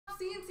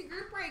CNC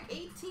Group Break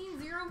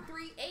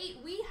 18038.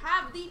 We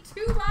have the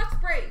 2-box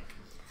break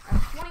of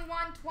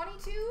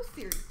 21-22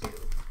 Series 2.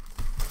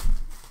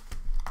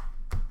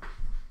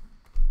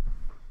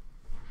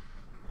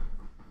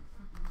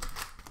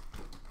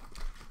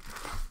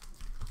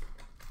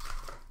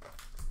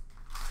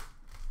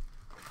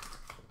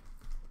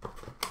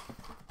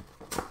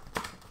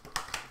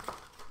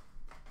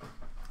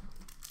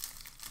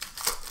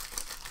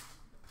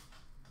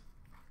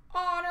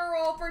 Honor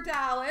roll for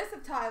Dallas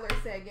of Tyler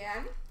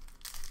Seguin.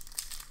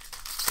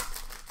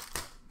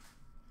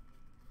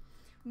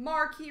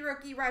 Marquee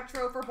Rookie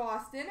Retro for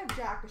Boston of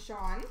Jack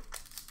Ashawn.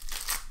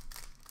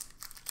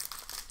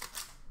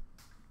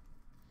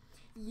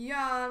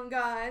 Young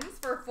Guns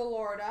for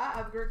Florida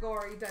of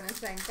Grigory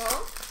Denisenko.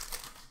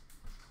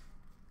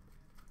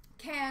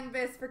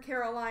 Canvas for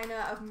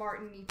Carolina of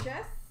Martin Nietzsche.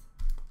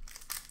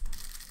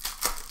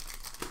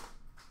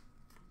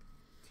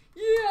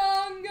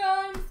 Young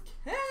Guns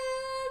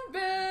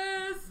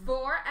Canvas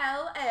for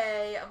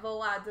LA,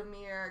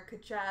 Vladimir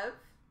Kachev.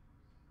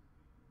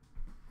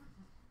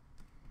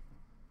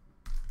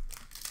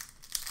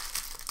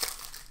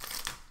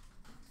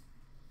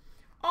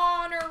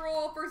 Honor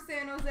roll for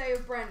San Jose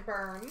of Brent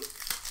Burns.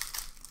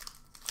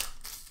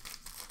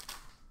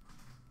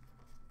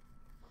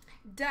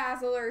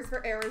 Dazzlers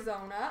for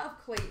Arizona of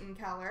Clayton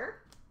Keller.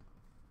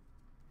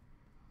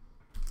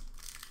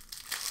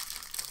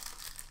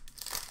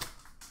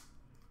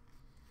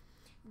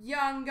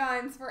 Young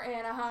Guns for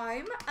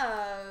Anaheim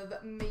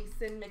of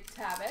Mason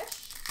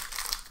McTavish.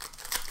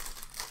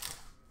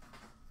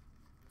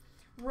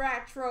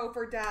 Retro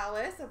for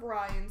Dallas of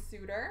Ryan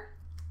Suter.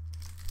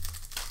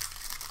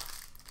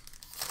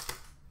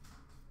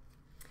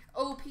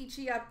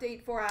 OPG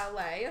update for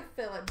LA of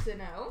Philip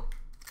Deneau.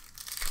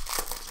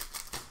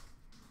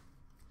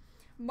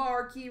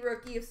 Marquee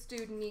Rookie of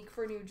Studenique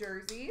for New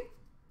Jersey.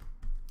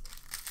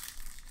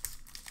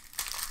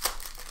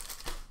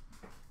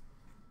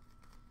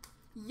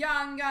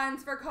 Young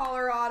Guns for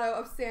Colorado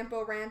of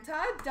Sampo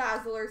Ranta.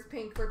 Dazzlers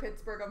Pink for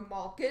Pittsburgh of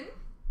Malkin.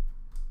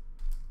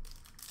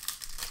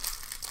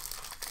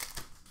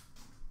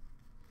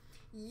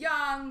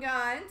 Young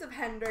Guns of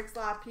Hendrix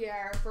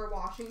Lapierre for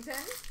Washington.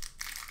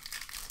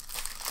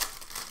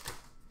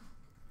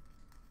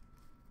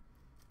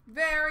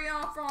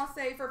 Variant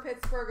Francais for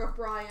Pittsburgh of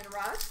Brian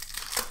Russ.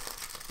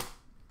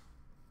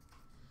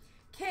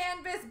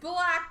 Canvas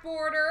Black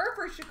Border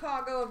for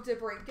Chicago of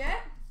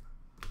DeBrincat.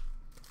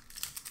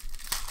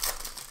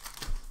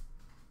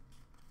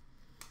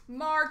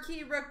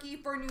 Marquee Rookie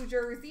for New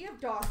Jersey of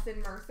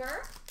Dawson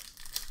Mercer.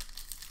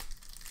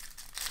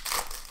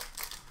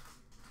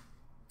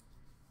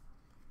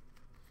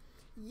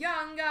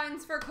 Young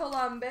Guns for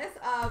Columbus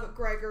of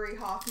Gregory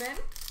Hoffman.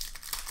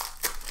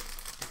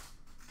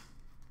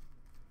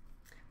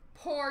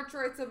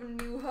 Portraits of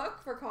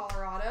Newhook for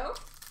Colorado.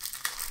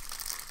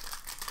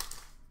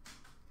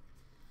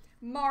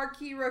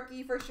 Marquee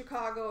Rookie for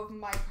Chicago of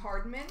Mike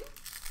Hardman.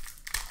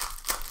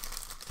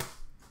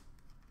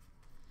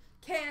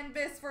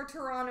 Canvas for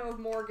Toronto of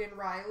Morgan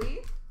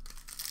Riley.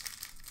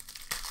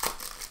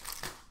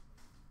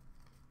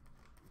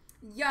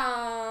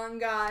 Young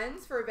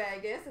Guns for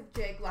Vegas of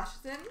Jake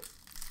Leschyshyn.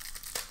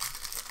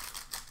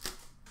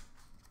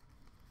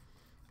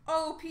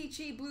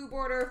 OPG Blue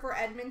Border for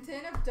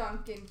Edmonton of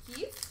Duncan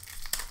Keith.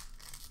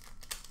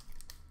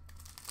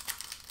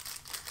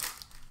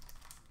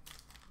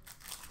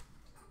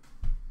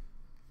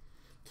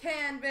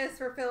 Canvas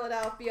for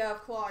Philadelphia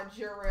of Claude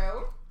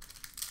Giroux.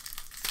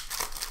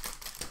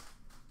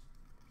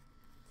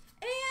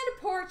 And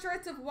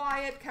Portraits of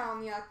Wyatt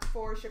Kalnick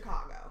for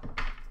Chicago.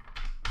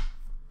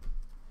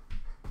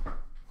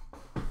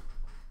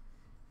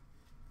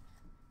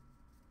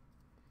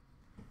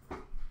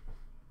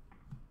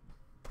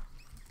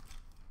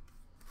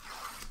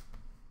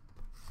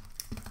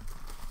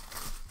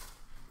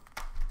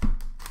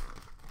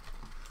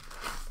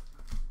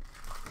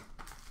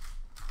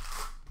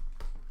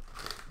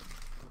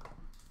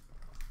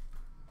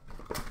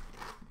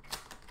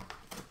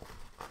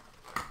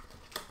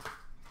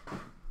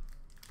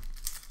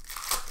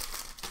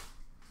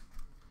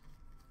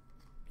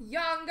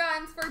 Young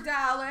Guns for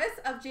Dallas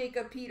of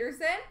Jacob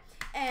Peterson.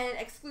 And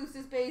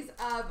exclusive base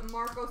of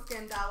Marco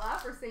Scandella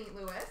for St.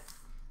 Louis.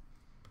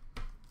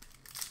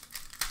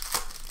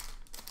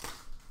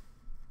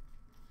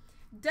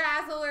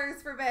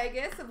 Dazzlers for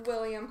Vegas of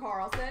William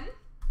Karlsson.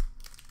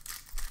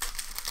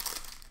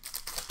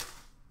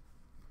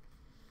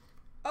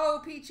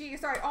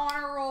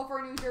 Honor roll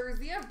for New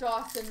Jersey of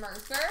Dawson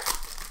Mercer.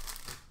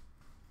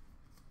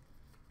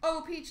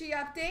 OPG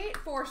update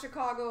for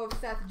Chicago of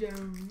Seth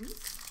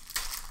Jones.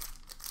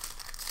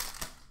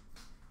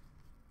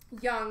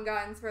 Young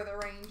Guns for the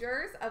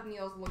Rangers of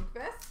Niels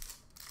Lundqvist.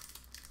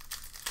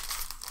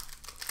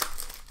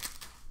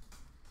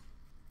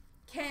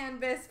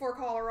 Canvas for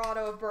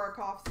Colorado of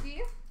Burakovsky.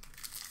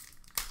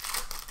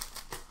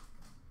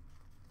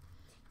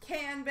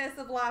 Canvas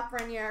of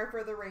Lafreniere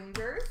for the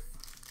Rangers.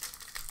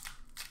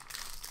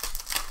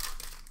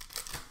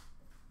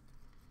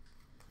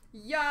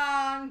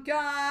 Young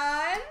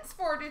Guns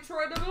for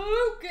Detroit of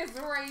Lucas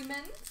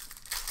Raymond.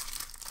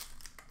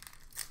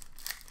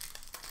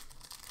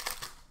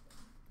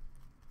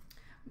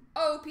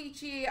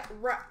 OPG,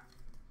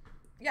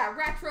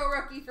 retro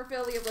rookie for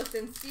Philly of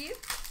Lisinski.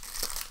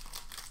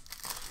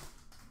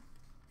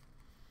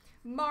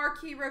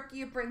 Marquee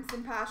rookie of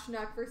Brinson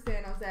Pashnuk for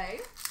San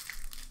Jose.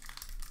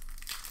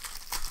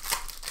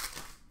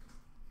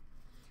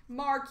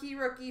 Marquee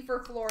rookie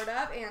for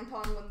Florida of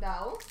Anton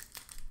Lundell.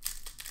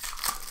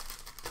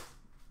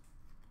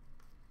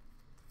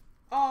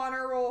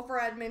 Honor roll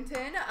for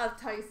Edmonton of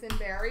Tyson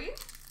Barrie.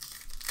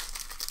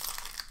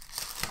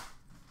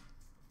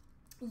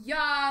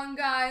 Young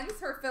Guns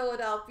for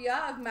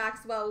Philadelphia of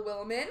Maxwell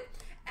Willman.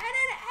 And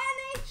an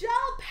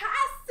NHL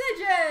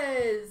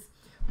Passages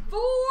for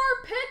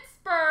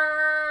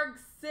Pittsburgh,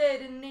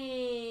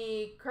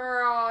 Sidney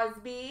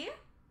Crosby.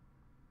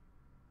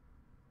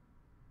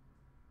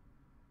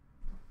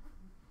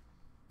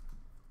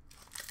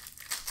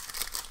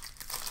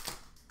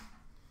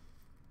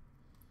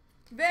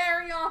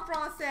 Variant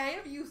Francais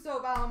of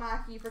Juuso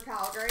Valimaki for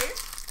Calgary.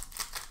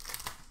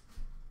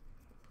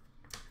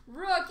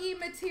 Rookie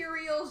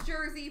Materials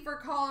jersey for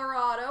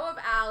Colorado of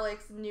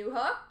Alex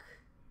Newhook.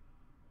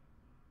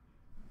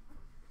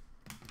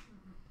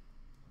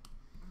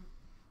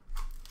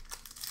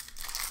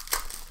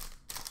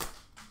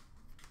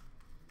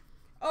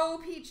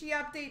 OPG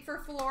update for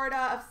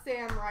Florida of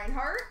Sam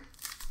Reinhart.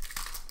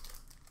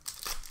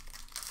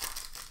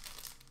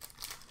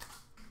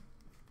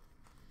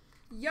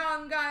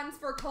 Young Guns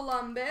for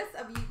Columbus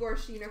of Igor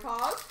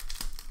Sheenikov.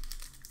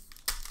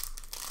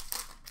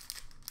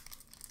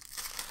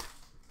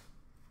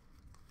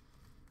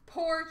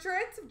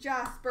 Portraits of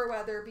Jasper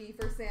Weatherby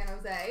for San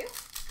Jose.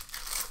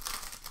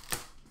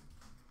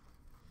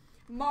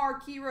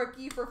 Marquee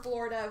rookie for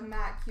Florida of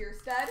Matt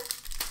Kierstead.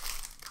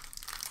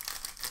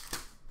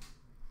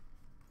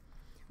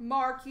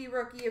 Marquee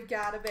rookie of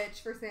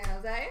Gadovich for San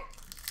Jose.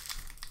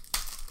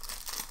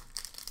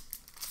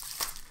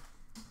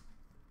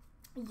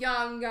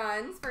 Young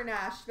Guns for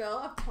Nashville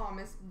of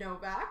Thomas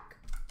Novak.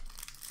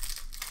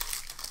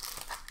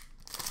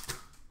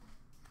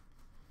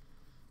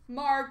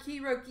 Marquee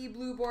rookie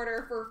blue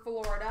border for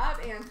Florida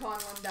of Anton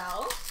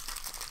Lundell.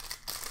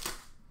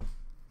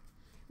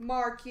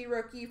 Marquee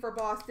rookie for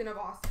Boston of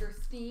Oscar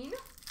Steen.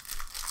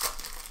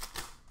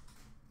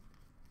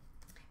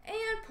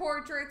 And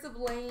portraits of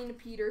Lane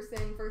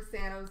Peterson for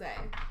San Jose.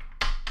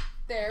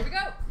 There we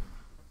go.